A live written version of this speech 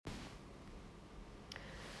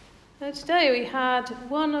Today we had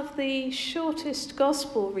one of the shortest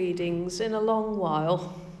gospel readings in a long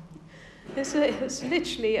while. It's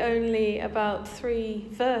literally only about 3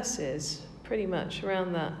 verses, pretty much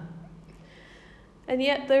around that. And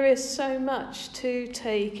yet there is so much to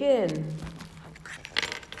take in.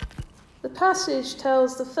 The passage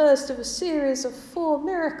tells the first of a series of 4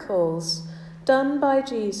 miracles done by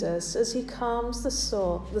Jesus as he calms the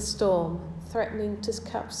storm, threatening to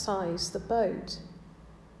capsize the boat.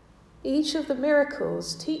 Each of the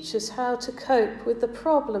miracles teaches how to cope with the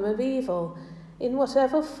problem of evil in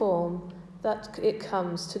whatever form that it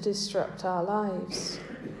comes to disrupt our lives.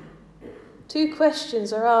 2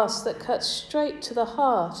 questions are asked that cut straight to the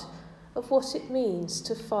heart of what it means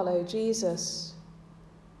to follow Jesus.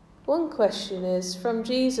 One question is from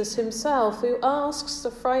Jesus himself, who asks the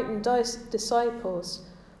frightened disciples,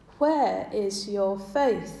 "Where is your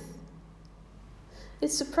faith?"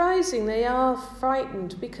 It's surprising they are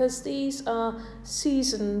frightened because these are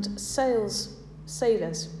seasoned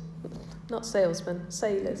sailors. Not salesmen,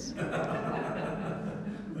 sailors.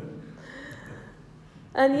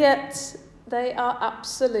 And yet they are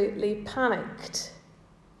absolutely panicked.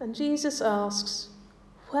 And Jesus asks,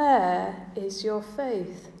 "Where is your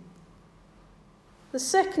faith?" The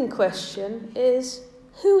second question is,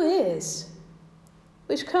 "Who is?"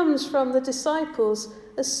 which comes from the disciples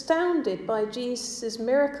astounded by Jesus'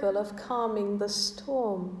 miracle of calming the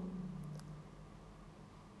storm.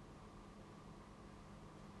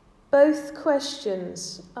 Both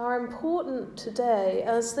questions are important today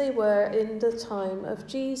as they were in the time of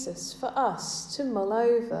Jesus for us to mull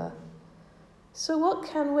over. So what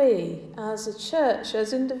can we, as a church,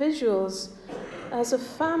 as individuals, as a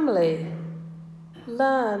family,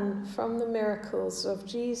 learn from the miracles of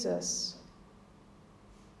Jesus?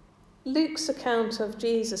 Luke's account of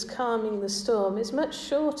Jesus calming the storm is much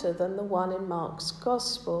shorter than the one in Mark's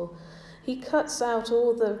Gospel. He cuts out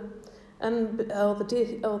all the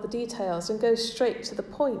details and goes straight to the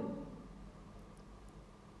point.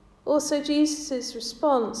 Also, Jesus'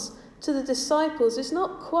 response to the disciples is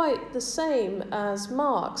not quite the same as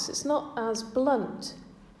Mark's. It's not as blunt.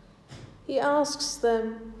 He asks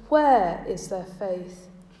them, "Where is their faith?"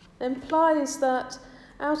 Implies that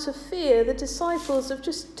out of fear, the disciples have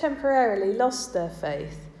just temporarily lost their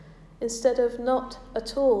faith, instead of not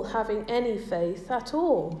at all having any faith at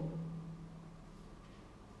all.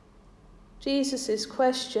 Jesus'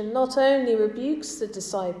 question not only rebukes the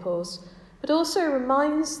disciples, but also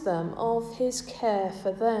reminds them of his care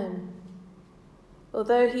for them.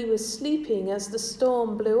 Although he was sleeping as the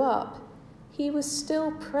storm blew up, he was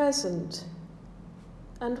still present.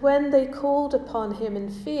 And when they called upon him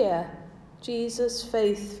in fear, Jesus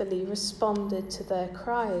faithfully responded to their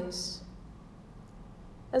cries.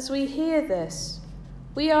 As we hear this,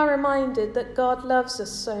 we are reminded that God loves us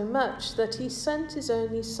so much that he sent his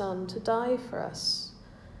only Son to die for us.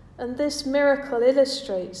 And this miracle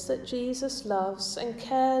illustrates that Jesus loves and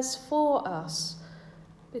cares for us,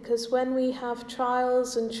 because when we have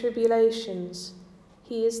trials and tribulations,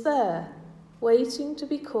 he is there, waiting to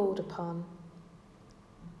be called upon.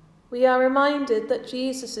 We are reminded that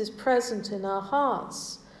Jesus is present in our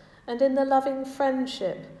hearts and in the loving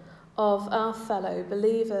friendship of our fellow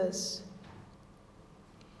believers.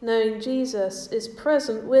 Knowing Jesus is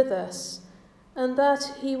present with us and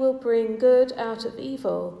that he will bring good out of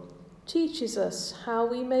evil teaches us how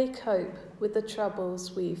we may cope with the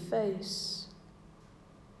troubles we face.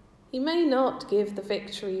 He may not give the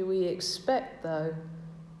victory we expect, though,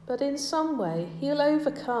 but in some way he'll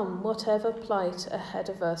overcome whatever plight ahead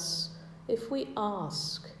of us if we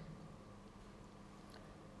ask.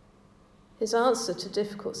 His answer to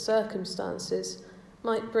difficult circumstances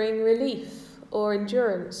might bring relief or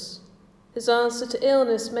endurance. His answer to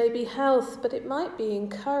illness may be health, but it might be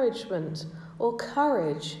encouragement or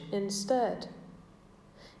courage instead.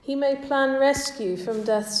 He may plan rescue from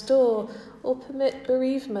death's door or permit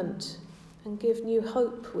bereavement and give new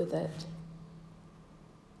hope with it.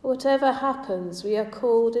 Whatever happens, we are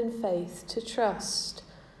called in faith to trust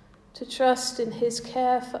in his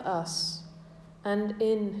care for us and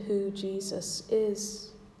in who Jesus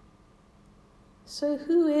is. So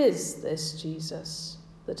who is this Jesus?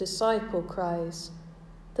 The disciple cries,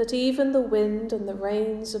 that even the wind and the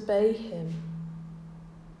rains obey him.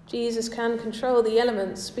 Jesus can control the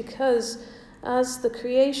elements because, as the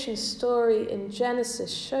creation story in Genesis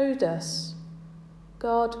showed us,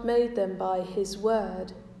 God made them by his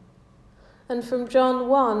word. And from John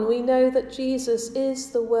 1, we know that Jesus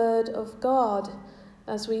is the Word of God.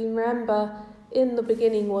 As we remember, in the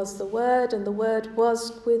beginning was the Word, and the Word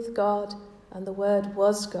was with God, and the Word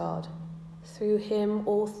was God. Through him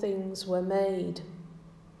all things were made.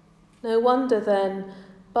 No wonder then,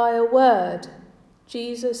 by a word,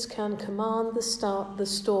 Jesus can command the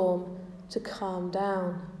storm to calm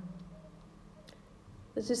down.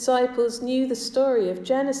 The disciples knew the story of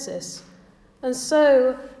Genesis, and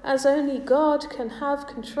so, as only God can have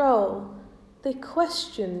control, they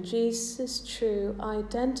questioned Jesus' true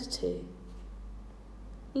identity.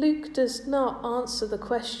 Luke does not answer the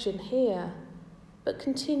question here, but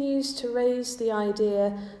continues to raise the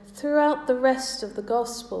idea throughout the rest of the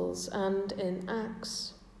Gospels and in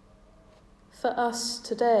Acts. For us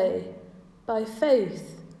today, by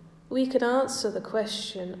faith, we can answer the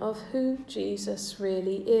question of who Jesus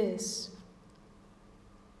really is.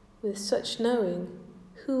 With such knowing,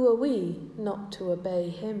 who are we not to obey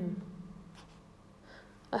him?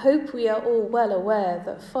 I hope we are all well aware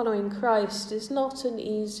that following Christ is not an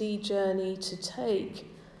easy journey to take.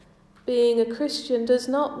 Being a Christian does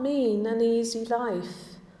not mean an easy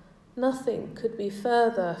life. Nothing could be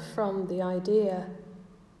further from the idea.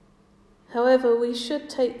 However, we should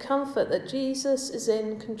take comfort that Jesus is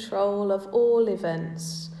in control of all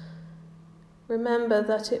events. Remember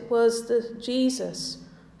that it was Jesus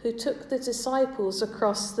who took the disciples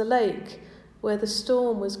across the lake where the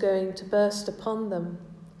storm was going to burst upon them,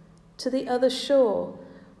 to the other shore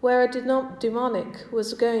where a demonic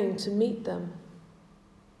was going to meet them.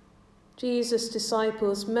 Jesus'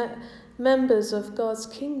 disciples, members of God's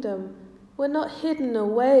kingdom, were not hidden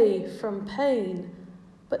away from pain,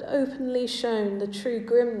 but openly shown the true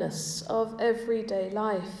grimness of everyday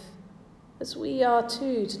life, as we are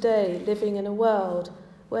too today, living in a world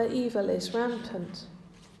where evil is rampant.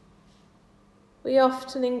 We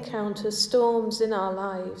often encounter storms in our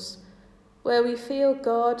lives where we feel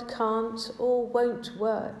God can't or won't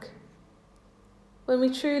work. When we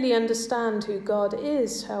truly understand who God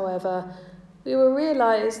is, however, we will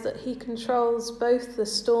realize that he controls both the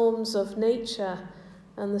storms of nature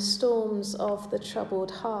and the storms of the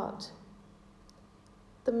troubled heart.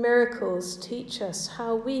 The miracles teach us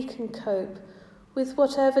how we can cope with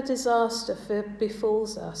whatever disaster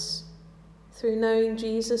befalls us, through knowing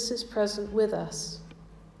Jesus is present with us,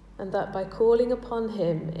 and that by calling upon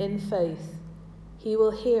him in faith, he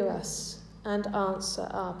will hear us and answer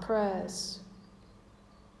our prayers.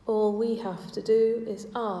 All we have to do is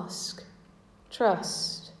ask,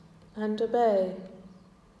 trust, and obey.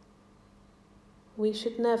 We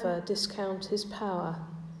should never discount his power,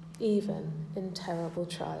 even in terrible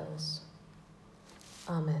trials.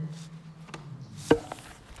 Amen.